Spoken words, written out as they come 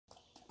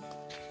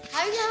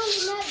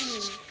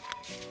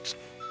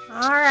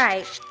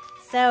Alright,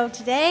 so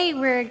today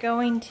we're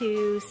going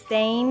to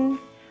stain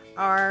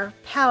our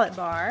pallet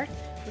bar,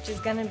 which is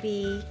going to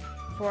be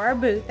for our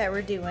booth that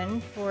we're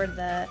doing for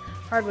the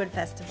Hardwood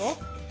Festival.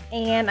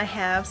 And I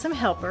have some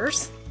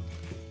helpers.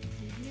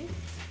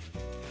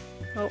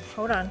 Oh,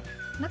 hold on.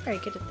 I'm not very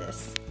good at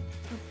this.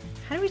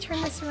 How do we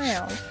turn this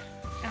around?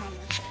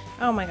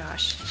 Oh my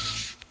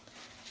gosh.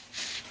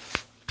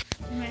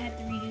 You might have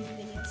to redo the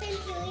video.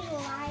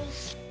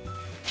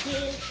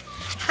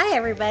 Hi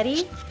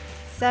everybody.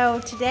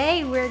 So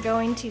today we're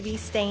going to be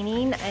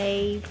staining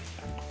a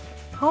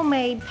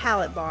homemade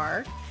pallet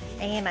bar,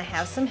 and I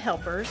have some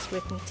helpers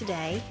with me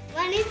today.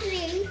 One is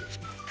me.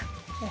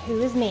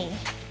 Who is me?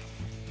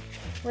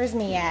 Where's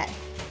me at?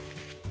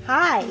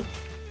 Hi. You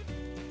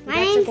My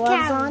got your name's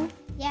gloves Calvin. on?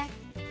 Yeah.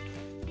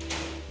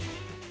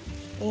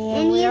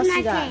 And what else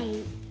you got?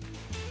 Paint.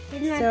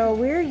 So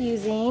we're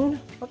using,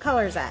 what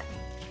color is that?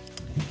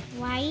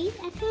 White,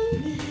 I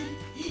think.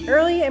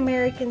 Early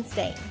American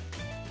stain.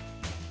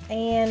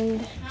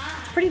 And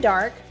it's pretty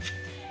dark.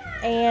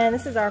 And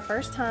this is our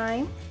first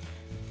time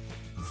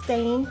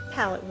staining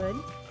pallet wood.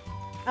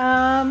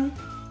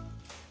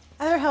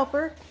 Other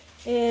helper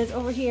is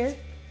over here,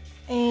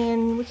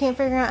 and we can't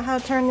figure out how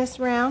to turn this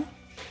around.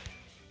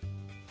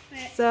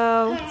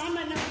 So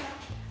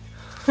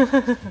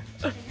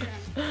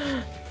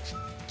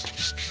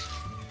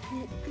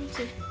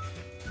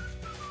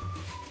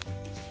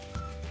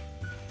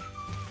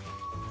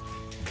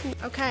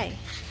okay.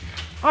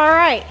 All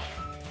right.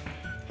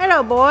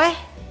 Hello, boy.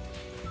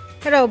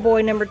 Hello,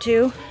 boy number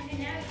 2.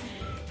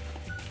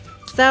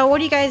 So,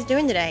 what are you guys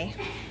doing today?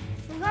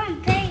 We're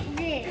going to paint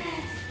this.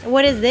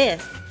 What is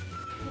this?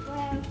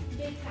 Well,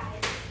 big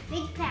pallet.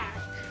 Big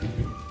pallet.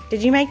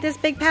 Did you make this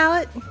big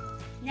pallet?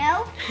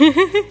 No?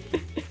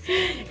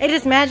 It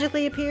just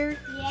magically appeared?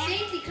 Yeah.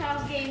 Safety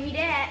calls gave me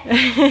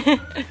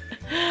that.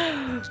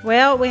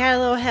 Well, we had a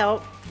little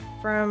help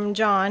from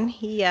John.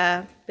 He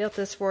built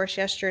this for us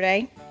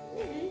yesterday.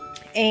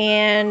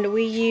 And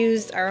we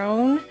used our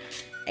own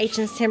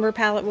H&S Timber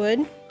pallet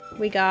wood.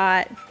 We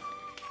got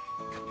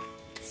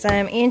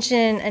some 1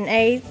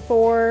 1/8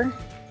 4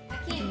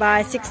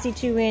 by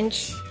 62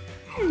 inch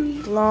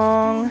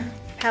long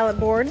pallet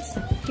boards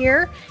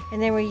here.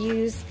 And then we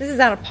used, this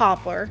is out of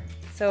poplar,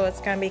 so it's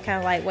going to be kind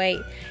of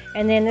lightweight.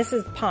 And then this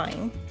is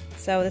pine.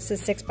 So this is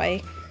 6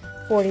 by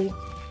 40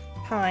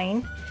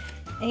 pine.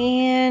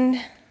 And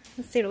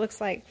let's see what it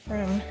looks like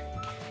from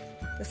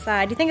the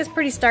side. Do you think it's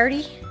pretty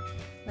sturdy?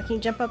 Like, can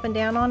you jump up and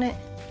down on it?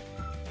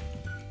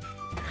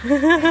 Put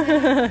it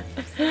down.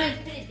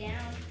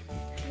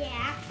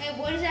 Yeah. Hey,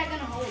 what is that going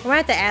to hold? We might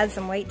have to add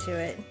some weight to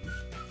it.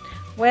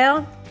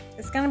 Well,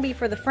 it's going to be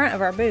for the front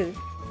of our booth.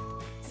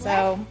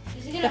 So,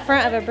 the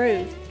front of a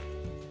booth.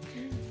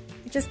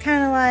 It's just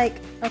kind of like,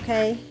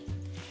 okay.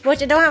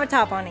 Which, it don't have a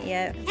top on it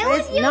yet. So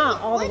it's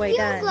not all the way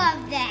done.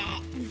 Glove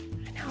that?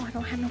 I know, I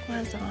don't have no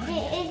gloves on.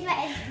 It's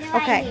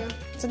right Okay, here.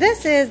 so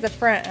this is the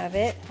front of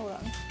it. Hold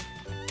on.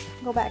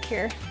 Go back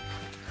here.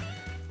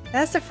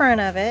 That's the front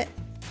of it.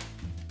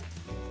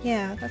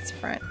 Yeah, that's the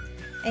front.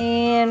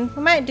 And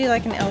we might do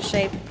like an L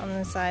shape on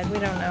the side. We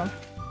don't know.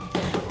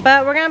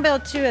 But we're going to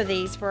build 2 of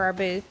these for our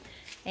booth.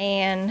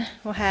 And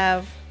we'll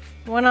have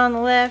one on the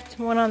left,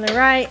 one on the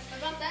right.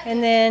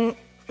 And then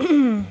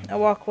a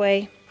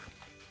walkway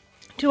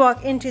to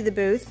walk into the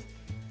booth.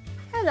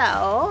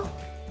 Hello.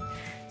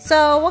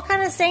 So what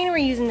kind of stain are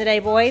we using today,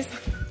 boys?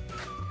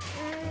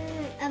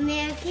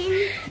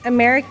 American.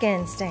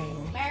 American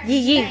stain. Yee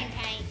yee.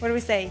 What do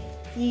we say?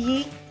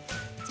 Yee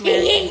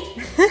yee.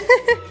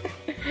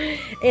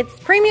 It's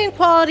premium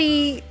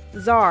quality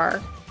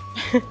Czar.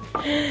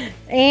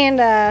 And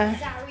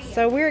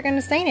so we're going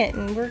to stain it,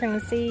 and we're going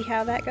to see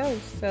how that goes.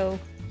 So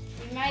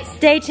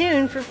stay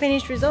tuned for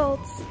finished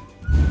results.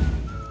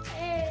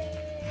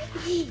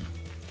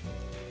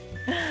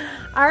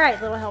 All right,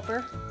 little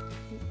helper.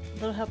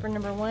 Little helper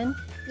number 1.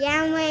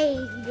 Yeah, I'm ready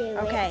to do it.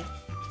 Okay.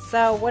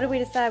 So what do we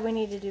decide we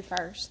need to do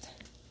first?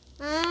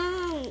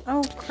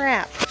 Oh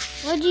crap.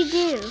 What'd you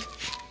do?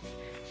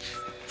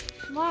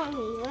 Mommy,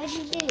 what'd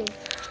you do?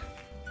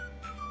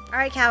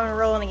 Alright, Calvin, we're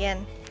rolling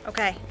again.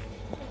 Okay.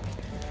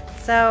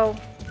 So,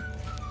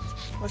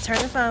 let's turn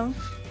the phone.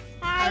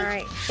 Hi.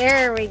 Alright,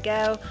 there we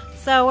go.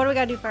 So, what do we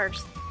gotta do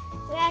first?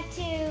 We're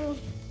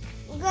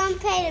gonna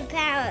paint the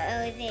palette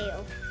over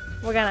there.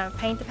 We're gonna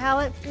paint the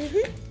palette?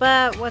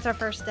 But what's our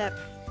first step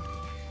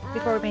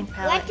before we paint the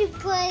palette? We have to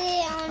put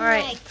it on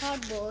like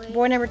cardboard.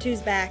 Boy number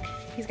 2's back.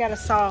 He's got a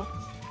saw.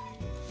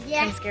 Yeah.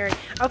 Kind of scary.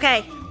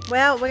 Okay,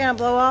 well, we're gonna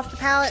blow off the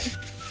palette.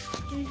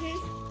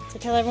 So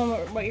tell everyone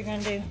what you're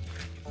gonna do.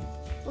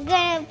 We're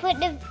gonna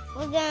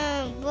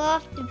blow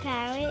off the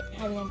palette.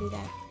 How are we gonna do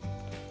that?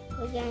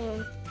 We're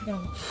gonna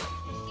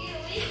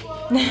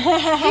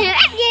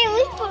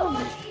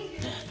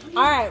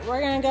Alright,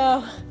 we're gonna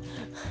go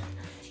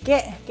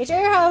get your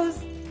air hose.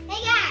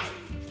 Hey guys.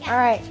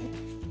 Alright.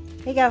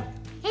 Here you go.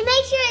 And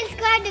make sure to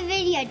subscribe to the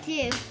video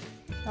too.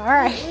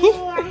 Alright.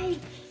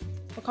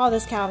 We'll call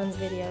this Calvin's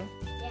video.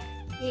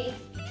 Yeah.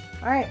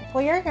 Alright,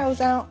 pull your air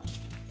hose out.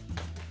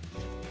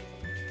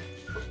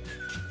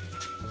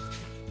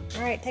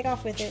 Alright, take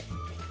off with it.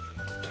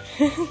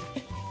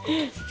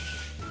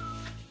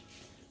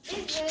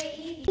 It's very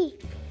easy.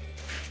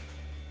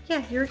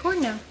 Yeah, you're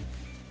recording now.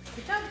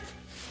 Good job.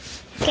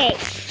 Okay.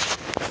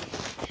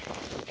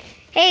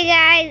 Hey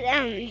guys,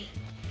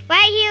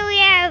 right here we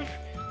have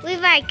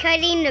Levi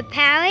cutting the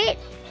pallet.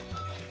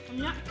 I'm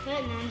not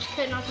cutting, I'm just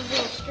cutting off a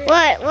little strip.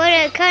 What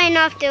are cutting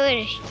off the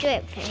little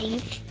strip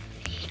things.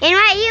 And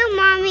right here,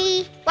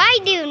 Mommy. What are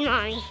you doing,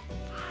 Mommy?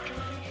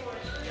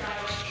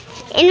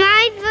 And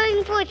I'm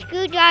looking for a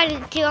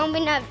screwdriver to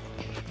open up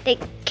the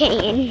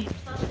can.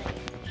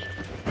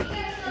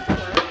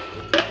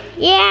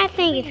 Yeah, I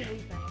think it's.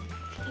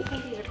 What do you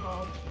think these are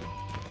called?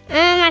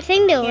 I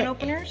think they're. Can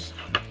openers?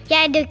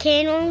 Yeah, the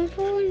can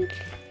openers.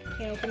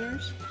 Can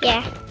openers?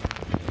 Yeah.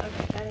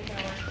 Okay, that ain't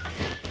gonna work.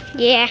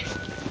 Yeah.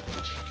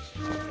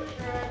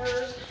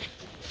 Screwdrivers.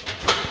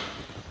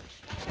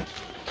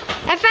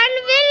 I found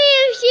the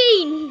vending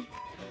machine.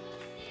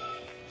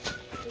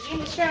 You're getting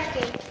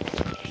distracted.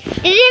 Does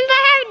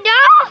anybody have a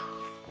doll?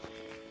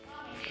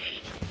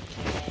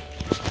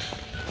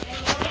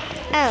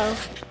 Oh,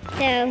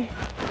 so,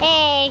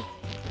 hey.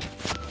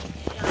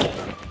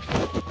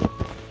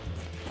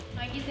 I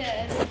get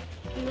that.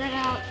 Let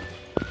out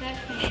that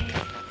can.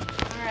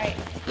 Alright.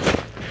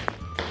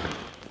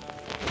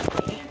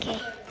 Okay.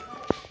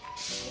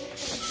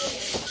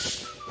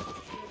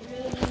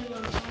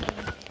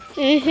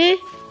 Mm-hmm.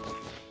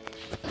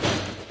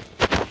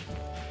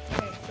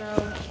 Okay, so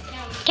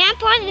Can I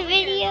pause the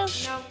video?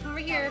 no, over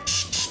here.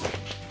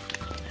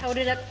 Hold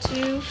it up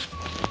to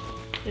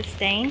the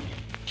stain.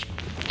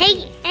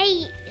 Hey,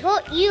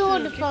 you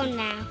hold the phone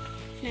now.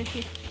 I'm gonna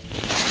do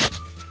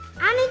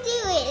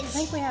I it.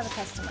 think we have a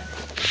customer.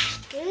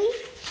 Really?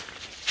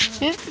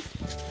 Yeah.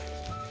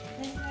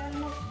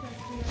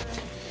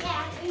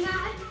 Yeah, you might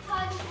have to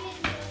pause the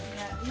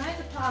video. You might have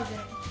to pause it.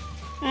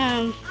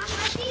 I'm gonna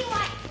see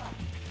what.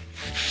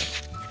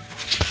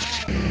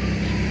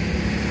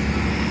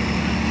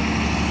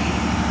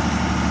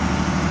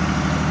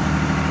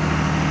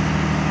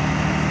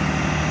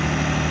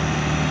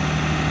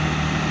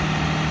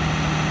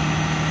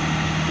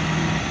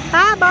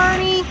 Bye,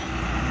 Barney.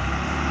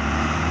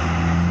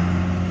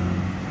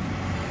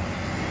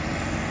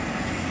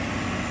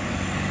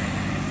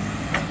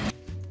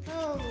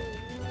 Oh,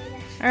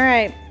 All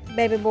right,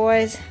 baby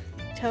boys.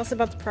 Tell us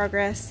about the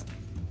progress.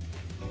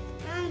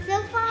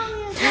 so far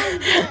we're doing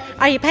good.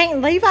 Are you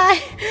painting Levi?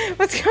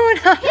 What's going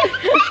on?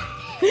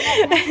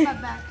 My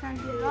back trying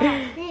to get it off.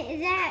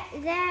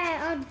 Is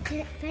that all the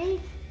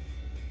paint?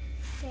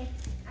 Okay.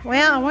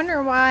 Well, I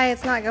wonder why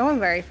it's not going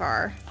very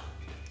far.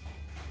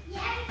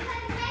 Yeah, because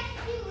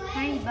that's too late.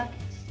 Tiny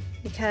buckets.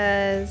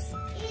 Because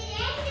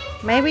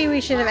maybe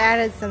we should have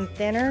added some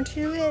thinner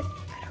to it.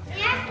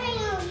 That's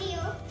paint over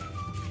here.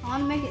 I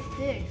want to make it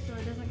thick so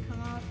it doesn't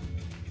come off.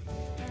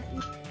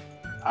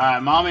 All right,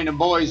 Mommy and the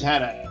boys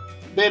had a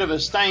bit of a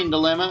stain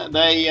dilemma.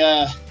 They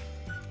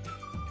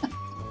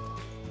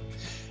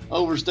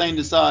overstained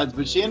the sides,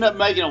 but she ended up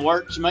making it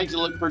work. She makes it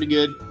look pretty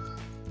good.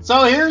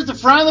 So here's the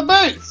front of the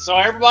booth. So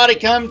everybody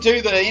come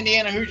to the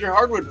Indiana Hoosier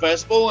Hardwood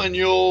Festival and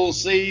you'll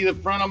see the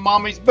front of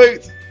Mommy's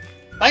booth.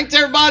 Thanks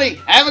everybody.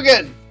 Have a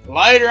good one.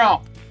 Later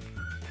on.